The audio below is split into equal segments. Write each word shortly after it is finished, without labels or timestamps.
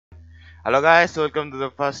Hello guys, welcome to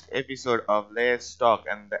the first episode of Let's Talk,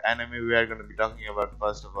 and the anime we are going to be talking about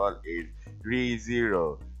first of all is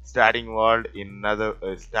ReZero, starting life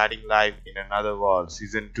in another world,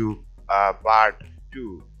 season 2, part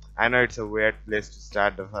 2. I know it's a weird place to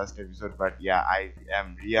start the first episode, but yeah, I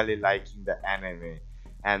am really liking the anime.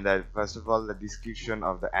 And first of all, the description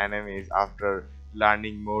of the anime is after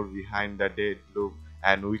learning more behind the dead loop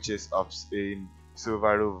and witches of Spain.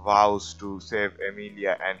 Subaru vows to save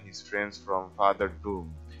Emilia and his friends from Father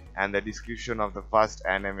Doom. And the description of the first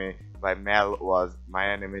anime by Mel was my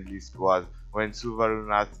anime list was when Subaru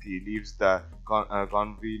Natsuki leaves the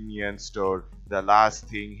convenience store, the last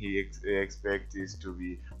thing he expects is to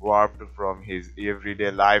be warped from his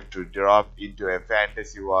everyday life to drop into a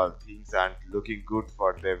fantasy world. Things aren't looking good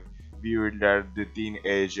for the bewildered the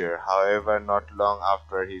teenager. However, not long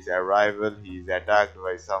after his arrival, he is attacked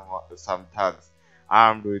by some thugs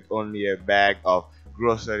armed with only a bag of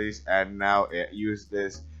groceries and now a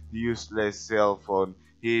useless cell phone.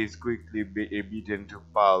 He is quickly beaten to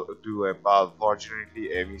a pulp.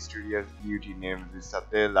 Fortunately, a mysterious beauty named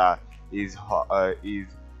Satella is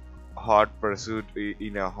hot pursuit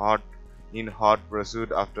in a hot in hot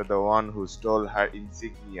pursuit after the one who stole her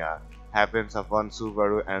insignia happens upon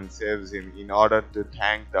Subaru and saves him. In order to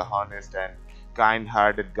thank the honest and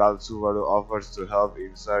kind-hearted girl, Subaru offers to help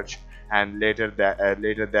in search, and later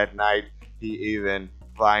that night he even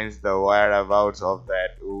finds the whereabouts of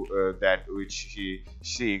that which he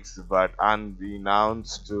seeks. But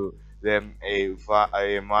unbeknownst to them, a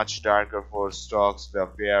much darker force stalks the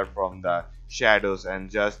pair from the shadows, and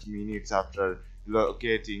just minutes after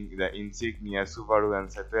locating the insignia, Subaru and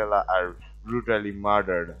Satella are brutally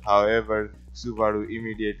murdered. However, Subaru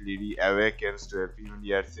immediately reawakens to a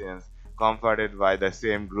familiar sense, comforted by the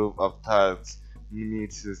same group of thugs,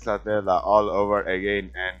 meets Satella all over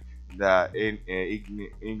again, and the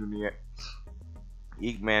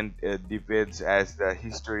Eggman depends as the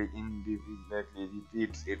history indefinitely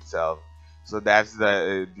repeats itself. So that's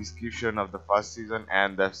the description of the first season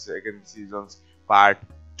and the second season's part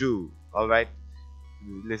 2. Alright,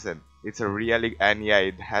 listen, it's a really, and yeah,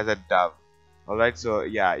 it has a dub. Alright, so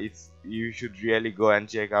yeah, it's you should really go and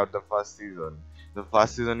check out the first season. The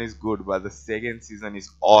first season is good, but the second season is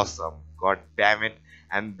awesome. God damn it!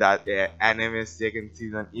 And that anime second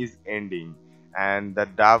season is ending, and the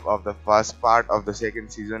dub of the first part of the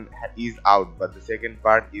second season is out, but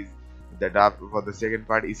the dub for the second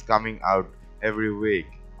part is coming out every week.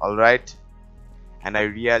 Alright, and I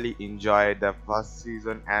really enjoyed the first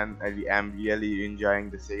season, and I am really enjoying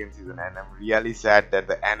the second season, and I'm really sad that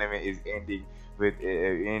the anime is ending with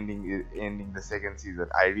ending the second season.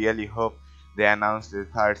 I really hope they announce the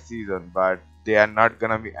third season, but they are not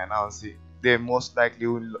gonna be announcing. They most likely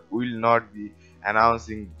will not be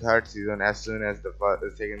announcing third season as soon as the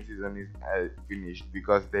second season is finished,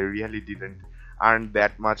 because they really didn't earn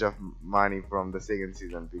that much of money from the second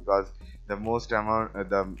season, because the most amount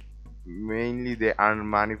the mainly they earn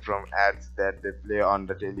money from ads that they play on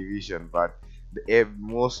the television. But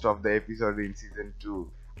most of the episodes in season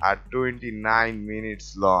 2 are 29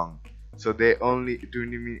 minutes long, so they only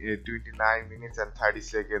 29 minutes and 30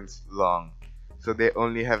 seconds long, so they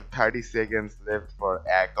only have 30 seconds left for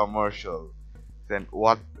a commercial. Then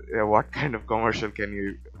what kind of commercial can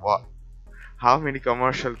you what how many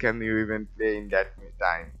commercial can you even play in that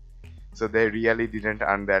time? So they really didn't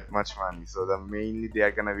earn that much money, so mainly they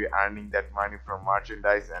are gonna be earning that money from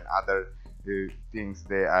merchandise and other things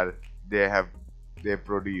they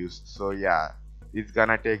produced. So yeah, it's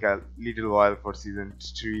gonna take a little while for season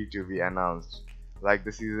 3 to be announced. Like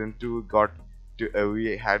the season 2 got to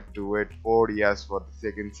we had to wait 4 years for the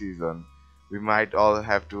second season. We might all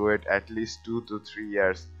have to wait at least 2 to 3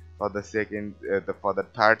 years for for the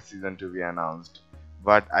third season to be announced.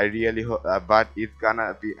 But I really hope, but it's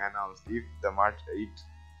gonna be announced if it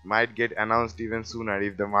might get announced even sooner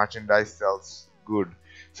if the merchandise sells good.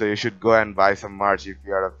 So you should go and buy some merch if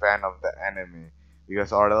you are a fan of the anime,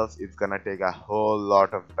 because or else it's gonna take a whole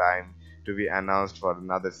lot of time to be announced for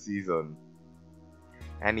another season.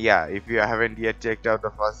 And yeah, if you haven't yet checked out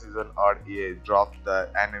the first season or dropped the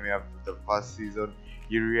anime of the first season,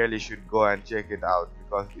 you really should go and check it out,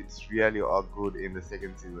 because it's really all good in the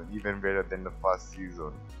second season, even better than the first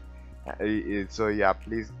season. So yeah,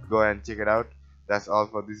 please go and check it out. That's all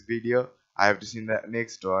for this video. I have to see the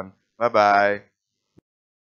next one. Bye bye.